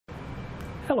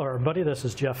Hello everybody, this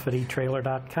is Jeff at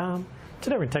etrailer.com.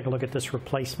 Today we're going to take a look at this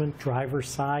replacement driver's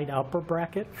side upper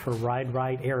bracket for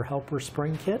Ride-Rite air helper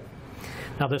spring kit.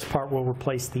 Now this part will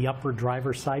replace the upper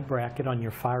driver's side bracket on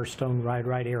your Firestone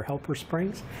Ride-Rite air helper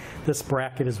springs. This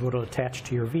bracket is what will attach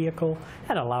to your vehicle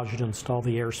and allows you to install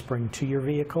the air spring to your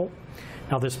vehicle.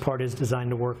 Now this part is designed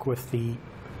to work with the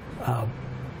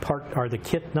the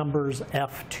kit numbers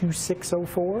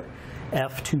F2604,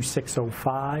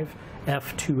 F2605,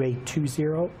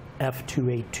 F2820,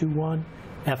 F2821,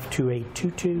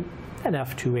 F2822, and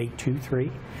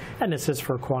F2823. And this is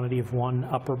for a quantity of one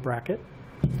upper bracket.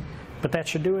 But that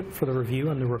should do it for the review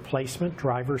on the replacement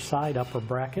driver's side upper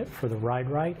bracket for the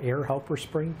Ride-Rite air helper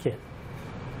spring kit.